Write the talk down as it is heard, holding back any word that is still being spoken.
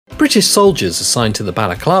British soldiers assigned to the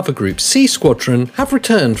Balaclava Group C Squadron have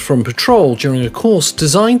returned from patrol during a course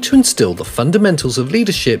designed to instill the fundamentals of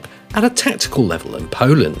leadership at a tactical level in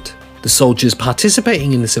Poland. The soldiers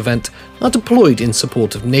participating in this event are deployed in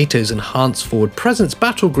support of NATO's Enhanced Forward Presence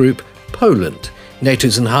Battle Group, Poland.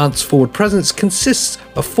 NATO's Enhanced Forward Presence consists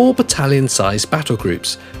of 4 battalion-sized battle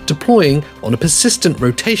groups, deploying on a persistent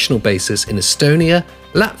rotational basis in Estonia,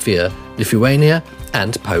 Latvia, Lithuania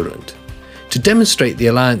and Poland, to demonstrate the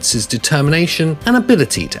alliance's determination and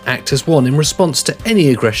ability to act as one in response to any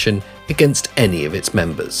aggression against any of its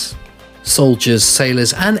members. Soldiers,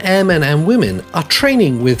 sailors and airmen and women are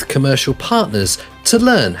training with commercial partners to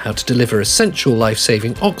learn how to deliver essential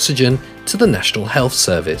life-saving oxygen to the National Health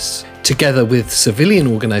Service. Together with civilian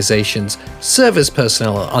organisations, service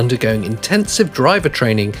personnel are undergoing intensive driver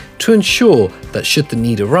training to ensure that should the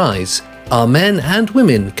need arise, our men and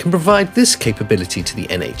women can provide this capability to the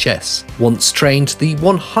NHS. Once trained, the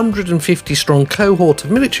 150-strong cohort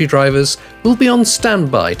of military drivers will be on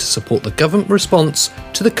standby to support the government response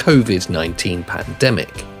to the Covid-19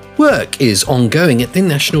 pandemic. Work is ongoing at the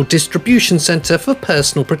National Distribution Centre for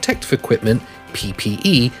Personal Protective Equipment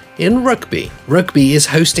 (PPE) in Rugby. Rugby is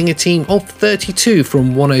hosting a team of 32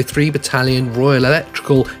 from 103 Battalion Royal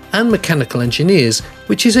Electrical and Mechanical Engineers,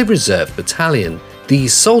 which is a reserve battalion.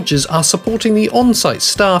 These soldiers are supporting the on-site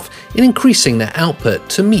staff in increasing their output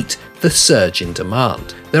to meet the surge in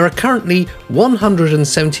demand. There are currently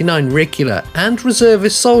 179 regular and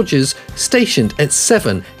reservist soldiers stationed at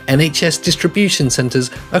 7 NHS distribution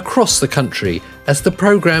centres across the country as the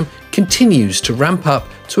programme continues to ramp up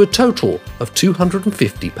to a total of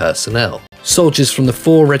 250 personnel. Soldiers from the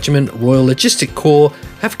 4 Regiment Royal Logistic Corps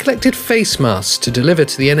have collected face masks to deliver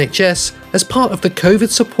to the NHS as part of the Covid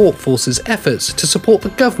Support Force's efforts to support the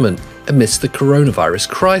government amidst the coronavirus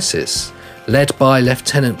crisis. Led by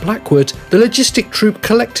Lieutenant Blackwood, the logistic troop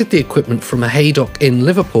collected the equipment from a haydock in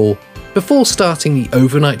Liverpool before starting the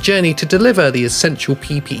overnight journey to deliver the essential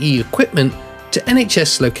PPE equipment to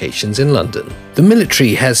NHS locations in London. The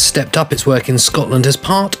military has stepped up its work in Scotland as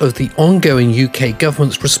part of the ongoing UK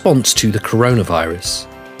government's response to the coronavirus.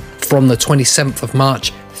 From the 27th of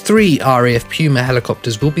March, 3 RAF Puma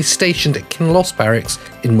helicopters will be stationed at Kinloss Barracks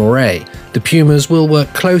in Moray. The Pumas will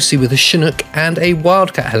work closely with a Chinook and a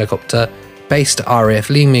Wildcat helicopter based at RAF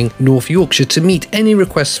Leeming, North Yorkshire, to meet any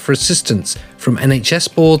requests for assistance from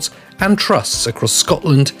NHS boards and trusts across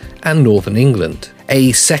Scotland and Northern England.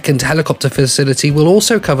 A second helicopter facility will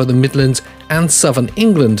also cover the Midlands and Southern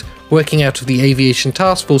England, working out of the Aviation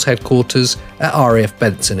Task Force headquarters at RAF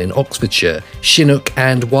Benson in Oxfordshire. Chinook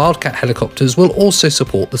and Wildcat helicopters will also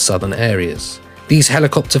support the southern areas. These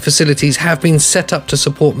helicopter facilities have been set up to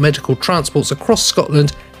support medical transports across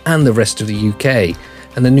Scotland and the rest of the UK,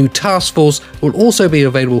 and the new task force will also be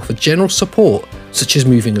available for general support, such as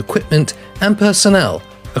moving equipment and personnel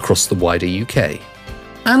across the wider UK.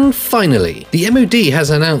 And finally, the MOD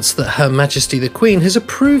has announced that Her Majesty the Queen has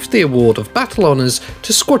approved the award of battle honours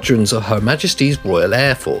to squadrons of Her Majesty's Royal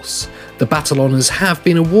Air Force. The battle honours have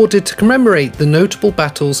been awarded to commemorate the notable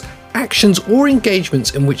battles, actions or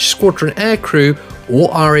engagements in which squadron aircrew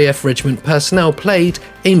or RAF regiment personnel played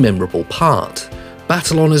a memorable part.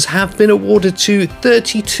 Battle honours have been awarded to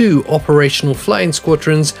 32 operational flying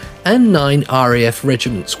squadrons and 9 RAF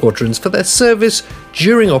regiment squadrons for their service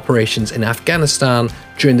during operations in Afghanistan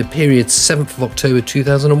during the period 7th of October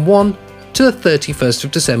 2001 to the 31st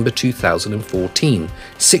of December 2014.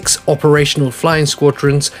 6 operational flying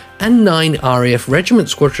squadrons and 9 RAF regiment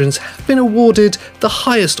squadrons have been awarded the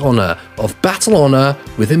highest honour of Battle Honour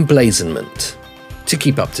with Emblazonment. To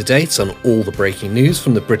keep up to date on all the breaking news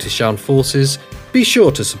from the British Armed Forces, be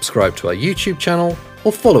sure to subscribe to our YouTube channel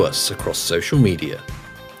or follow us across social media.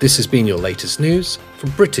 This has been your latest news from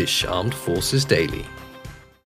British Armed Forces Daily.